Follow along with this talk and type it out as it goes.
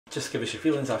Just give us your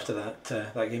feelings after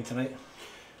that game tonight.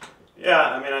 Yeah,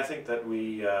 I mean, I think that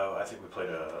we played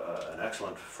an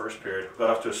excellent first period. We got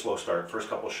off to a slow start. First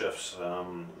couple shifts,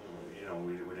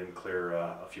 we didn't clear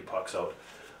a few pucks out,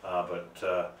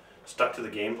 but stuck to the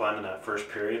game plan in that first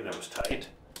period, and it was tight.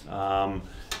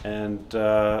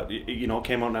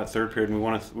 Came out in that third period, and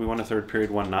we won a third period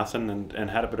 1-0, and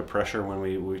had a bit of pressure when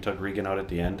we took Regan out at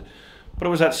the end. But it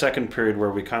was that second period where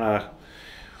we got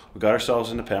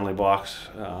ourselves in the penalty box.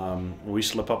 We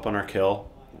slip up on our kill.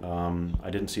 I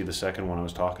didn't see the second one. I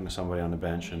was talking to somebody on the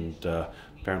bench, and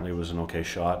apparently it was an okay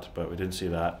shot, but we didn't see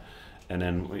that. And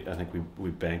then I think we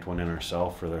banked one in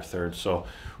ourselves for their third. So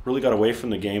really got away from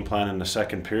the game plan in the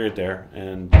second period there,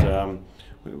 and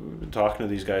we've been talking to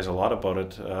these guys a lot about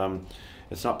it.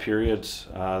 It's not periods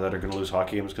that are going to lose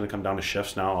hockey games. It's going to come down to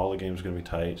shifts now. All the games are going to be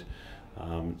tight.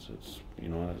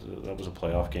 That was a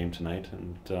playoff game tonight,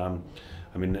 and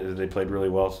they played really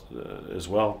well as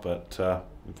well, but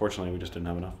unfortunately we just didn't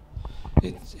have enough.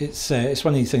 It's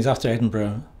one of these things after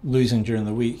Edinburgh losing during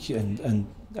the week and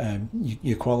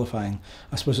you qualifying.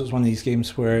 I suppose it's one of these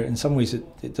games where in some ways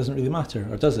it doesn't really matter,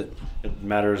 or does it? It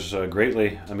matters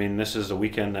greatly. I mean, this is the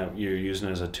weekend that you're using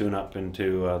as a tune-up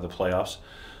into the playoffs,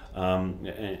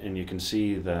 and you can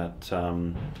see that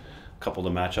a couple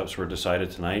of the matchups were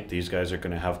decided tonight. These guys are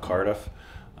going to have Cardiff,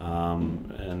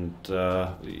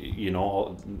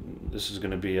 this is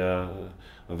going to be a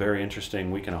very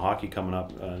interesting weekend of hockey coming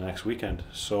up next weekend.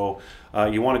 So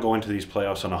you want to go into these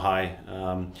playoffs on a high,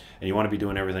 and you want to be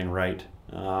doing everything right.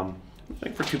 I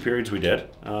think for 2 periods we did,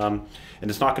 and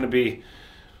it's not going to be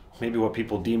maybe what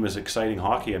people deem as exciting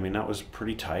hockey. I mean, that was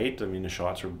pretty tight. I mean, the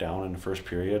shots were down in the first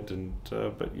period, and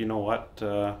but you know what?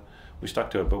 We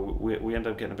stuck to it, but we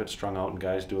ended up getting a bit strung out, and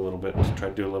guys try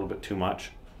to do a little bit too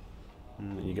much,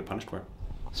 and you get punished for it.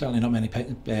 Certainly not many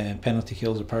penalty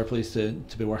kills or power plays to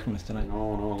be working with tonight.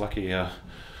 No, lucky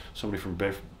somebody from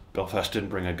Belfast didn't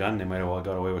bring a gun. They might have well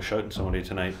got away with shouting somebody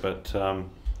tonight, but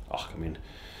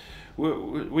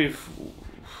we've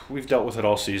dealt with it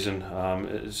all season.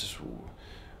 It's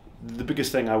the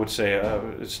biggest thing I would say.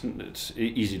 It's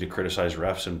easy to criticize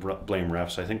refs and blame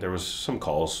refs. I think there was some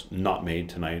calls not made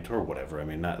tonight or whatever. I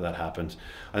mean, that happens.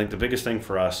 I think the biggest thing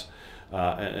for us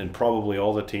and probably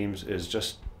all the teams is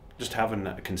just having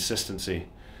that consistency.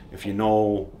 If you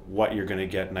know what you're going to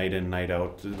get night in, night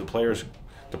out, the players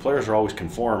are always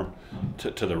conform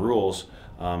to the rules.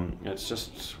 It's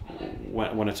just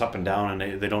when it's up and down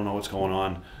and they don't know what's going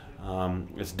on,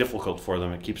 it's difficult for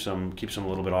them. It keeps them a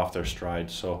little bit off their stride.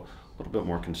 So a little bit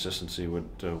more consistency would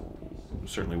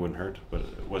certainly wouldn't hurt. But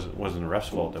it wasn't the refs'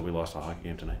 fault that we lost a hockey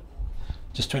game tonight.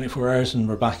 Just 24 hours and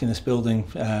we're back in this building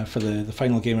for the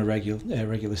final game of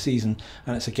regular season,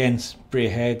 and it's against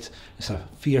Braehead. It's a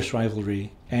fierce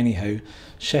rivalry anyhow.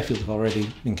 Sheffield have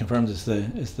already been confirmed as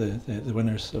the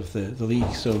winners of the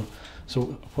league, so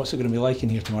what's it going to be like in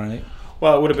here tomorrow night?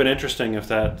 Well, it would have been interesting if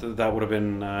that would have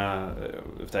been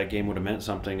if that game would have meant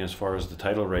something as far as the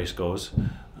title race goes,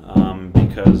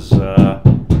 because that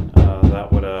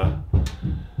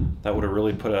would have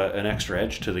really put an extra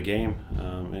edge to the game.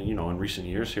 And in recent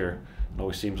years here, it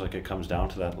always seems like it comes down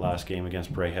to that last game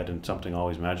against Braehead, and something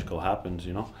always magical happens.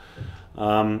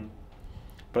 But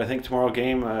I think tomorrow's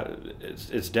game,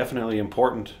 it's definitely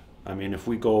important. I mean, if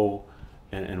we go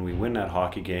and we win that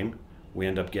hockey game, we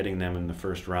end up getting them in the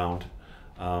first round.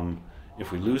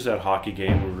 If we lose that hockey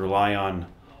game, we rely on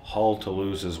Hull to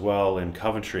lose as well in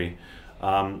Coventry.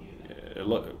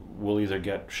 We'll either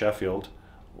get Sheffield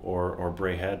or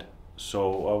Braehead.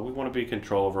 So we want to be in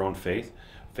control of our own fate.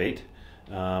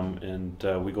 And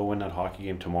we go win that hockey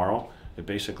game tomorrow. It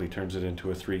basically turns it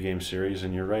into a 3-game series.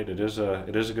 And you're right, it is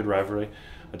a good rivalry.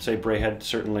 I'd say Braehead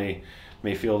certainly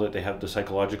may feel that they have the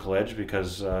psychological edge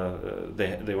because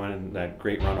they went in that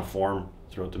great run of form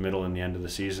throughout the middle and the end of the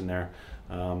season there.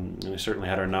 And they certainly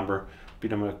had our number. Beat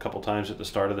them a couple times at the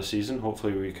start of the season.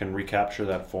 Hopefully we can recapture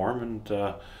that form, and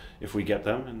if we get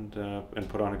them and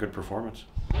put on a good performance.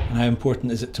 And how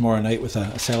important is it tomorrow night with a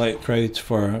sellout crowd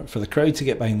for the crowd to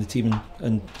get behind the team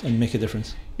and make a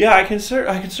difference? Yeah, I can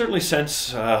certainly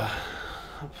sense. I've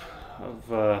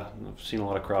seen a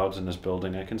lot of crowds in this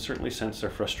building. I can certainly sense their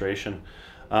frustration.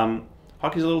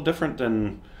 Hockey's a little different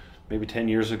than maybe 10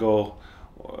 years ago,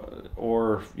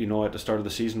 or at the start of the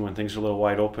season when things are a little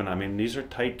wide open. I mean, these are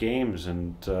tight games,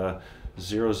 and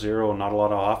 0-0, not a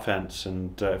lot of offense,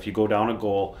 and if you go down a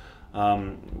goal,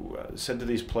 said to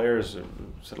these players,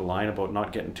 said a line about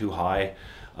not getting too high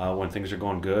when things are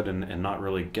going good, and not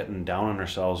really getting down on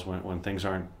ourselves when things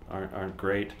aren't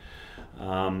great.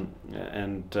 But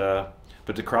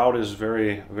the crowd is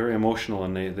very, very emotional,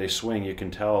 and they swing. You can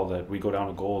tell that we go down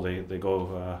a goal, they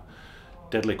go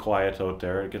deadly quiet out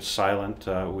there. It gets silent.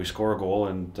 We score a goal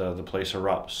and the place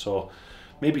erupts. So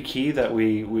maybe key that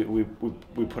we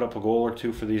put up a goal or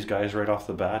two for these guys right off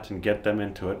the bat and get them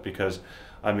into it, because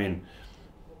I mean,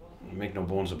 make no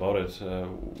bones about it,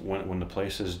 when the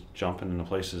place is jumping and the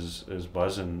place is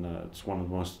buzzing, it's one of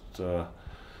the most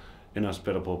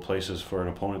inhospitable places for an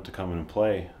opponent to come in and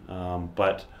play.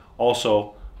 But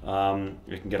also,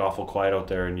 it can get awful quiet out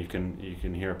there, and you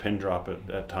can hear a pin drop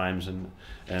at times,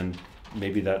 and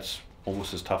maybe that's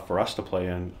almost as tough for us to play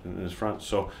in his front.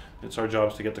 So it's our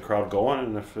jobs to get the crowd going,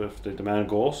 and if they demand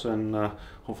goals, then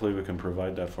hopefully we can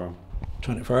provide that for them.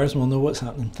 24 hours and we'll know what's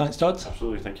happening. Thanks, Todd.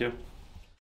 Absolutely, thank you.